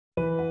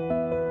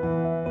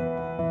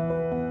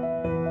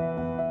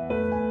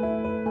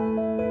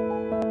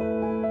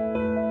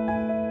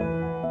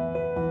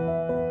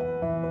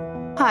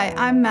Hi,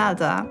 I'm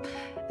Melda.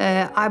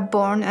 I'm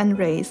born and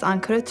raised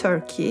Ankara,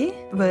 Turkey,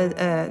 with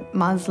a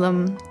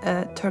Muslim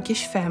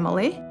Turkish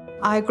family.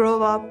 I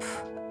grew up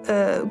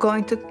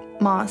going to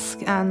mosque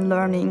and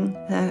learning,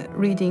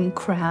 reading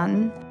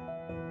Quran.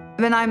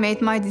 When I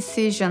made my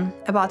decision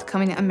about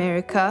coming to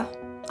America,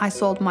 I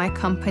sold my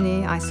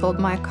company, I sold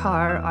my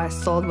car, I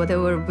sold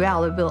whatever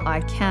valuable I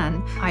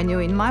can. I knew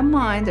in my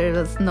mind there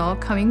was no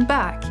coming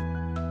back.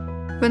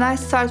 When I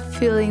started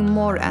feeling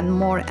more and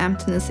more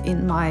emptiness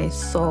in my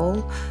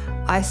soul,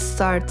 I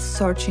started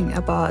searching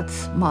about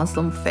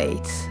Muslim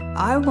faith.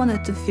 I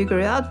wanted to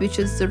figure out which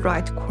is the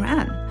right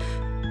Quran.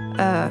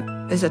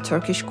 Is it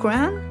Turkish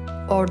Quran?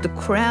 Or the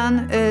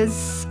Quran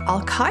is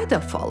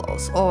Al-Qaeda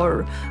follows?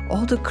 Or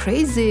all the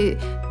crazy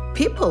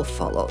people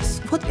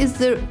follows? What is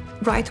the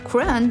right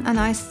Quran? And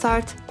I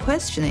start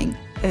questioning,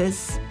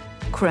 is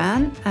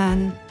Quran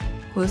and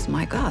who's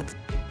my God?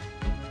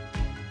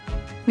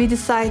 We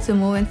decided to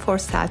move in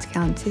Forsyth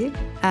County,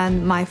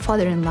 and my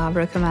father-in-law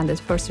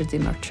recommended First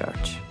Redeemer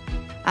Church.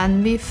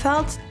 And we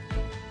felt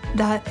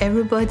that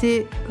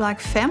everybody like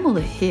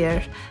family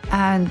here,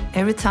 and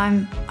every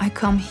time I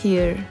come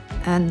here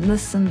and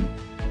listen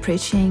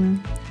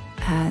preaching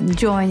and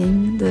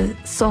joining the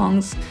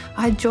songs,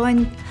 I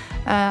join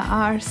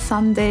our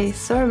Sunday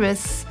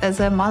service as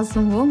a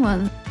Muslim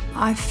woman.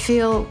 I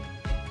feel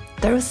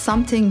there is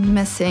something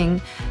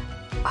missing.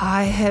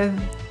 I have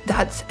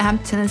that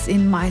emptiness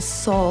in my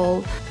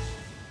soul.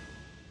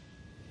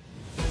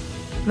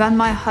 When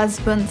my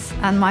husband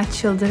and my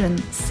children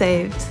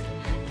saved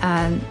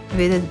and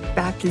we did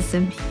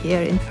baptism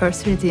here in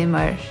First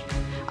Redeemer,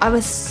 I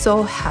was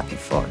so happy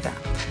for them.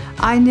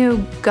 I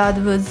knew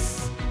God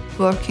was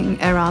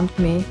working around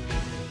me.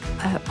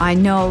 I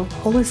know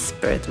Holy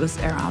Spirit was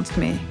around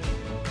me.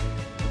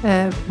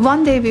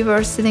 One day we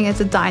were sitting at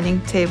the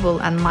dining table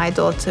and my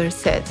daughter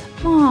said,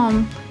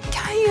 "Mom,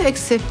 can you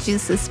accept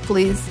Jesus,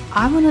 please?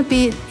 I want to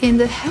be in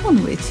the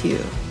heaven with you."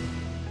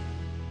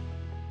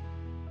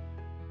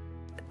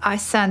 I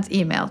sent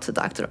email to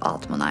Dr.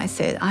 Altman. I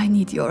said, "I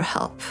need your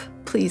help.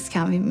 Please,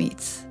 can we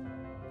meet?"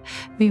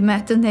 We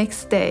met the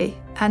next day,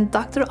 and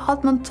Dr.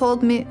 Altman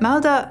told me,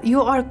 "Melda,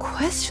 you are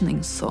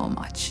questioning so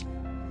much.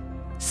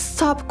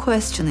 Stop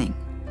questioning.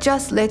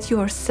 Just let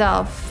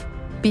yourself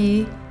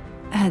be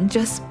and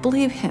just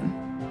believe him."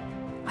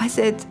 I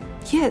said,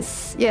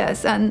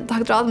 yes. And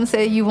Dr. Altman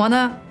said, "You want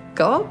to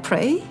go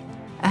pray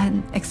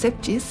and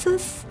accept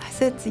Jesus?" I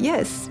said,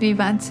 yes. We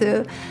went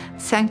to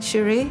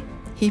sanctuary.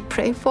 He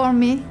prayed for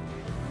me,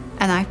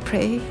 and I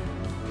prayed.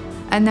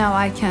 And now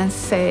I can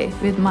say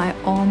with my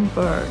own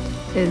word,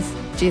 is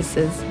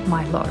Jesus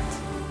my Lord.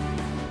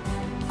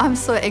 I'm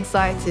so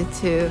excited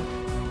to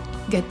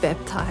get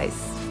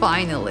baptized,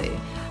 finally.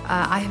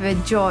 I have a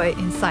joy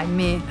inside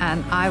me,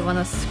 and I want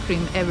to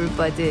scream,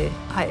 everybody,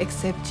 I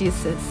accept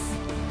Jesus.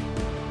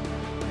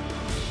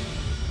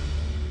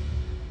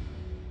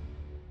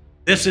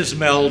 This is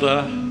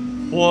Melda.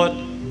 What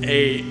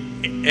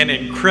an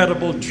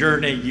incredible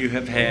journey you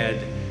have had.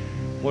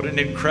 What an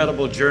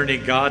incredible journey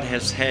God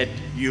has had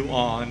you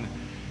on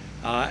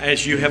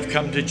as you have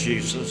come to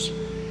Jesus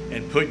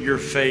and put your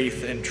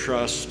faith and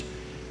trust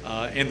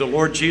in the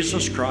Lord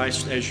Jesus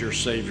Christ as your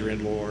Savior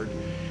and Lord.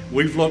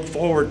 We've looked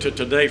forward to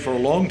today for a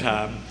long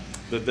time,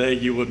 the day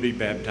you would be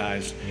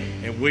baptized.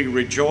 And we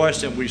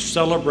rejoice and we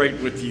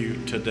celebrate with you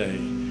today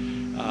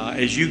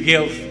as you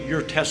give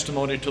your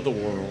testimony to the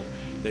world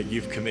that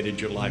you've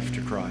committed your life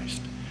to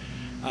Christ.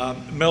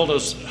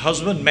 Melda's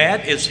husband,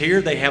 Matt, is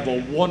here. They have a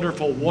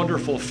wonderful,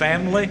 wonderful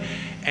family,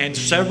 and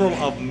several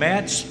of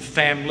Matt's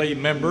family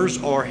members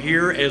are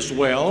here as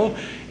well.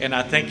 And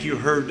I think you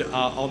heard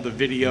on the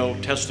video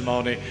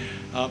testimony,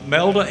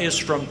 Melda is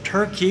from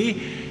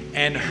Turkey,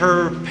 and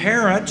her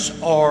parents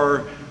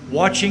are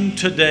watching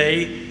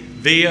today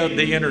via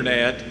the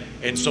internet.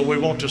 And so we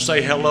want to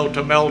say hello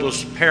to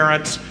Melda's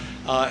parents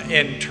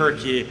in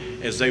Turkey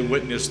as they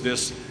witness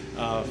this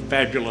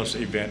fabulous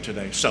event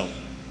today. So,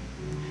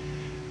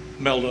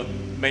 Melda,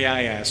 may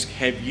I ask,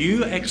 have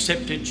you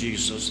accepted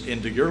Jesus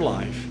into your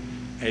life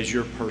as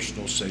your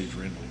personal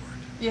Savior and Lord?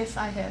 Yes,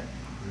 I have.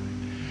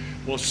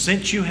 Well,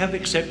 since you have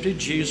accepted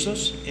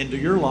Jesus into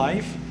your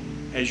life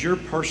as your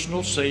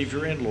personal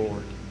Savior and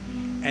Lord,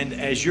 and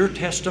as your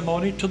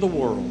testimony to the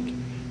world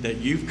that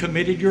you've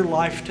committed your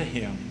life to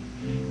Him,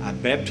 I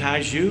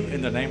baptize you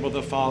in the name of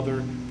the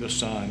Father, the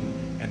Son,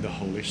 and the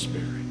Holy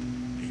Spirit.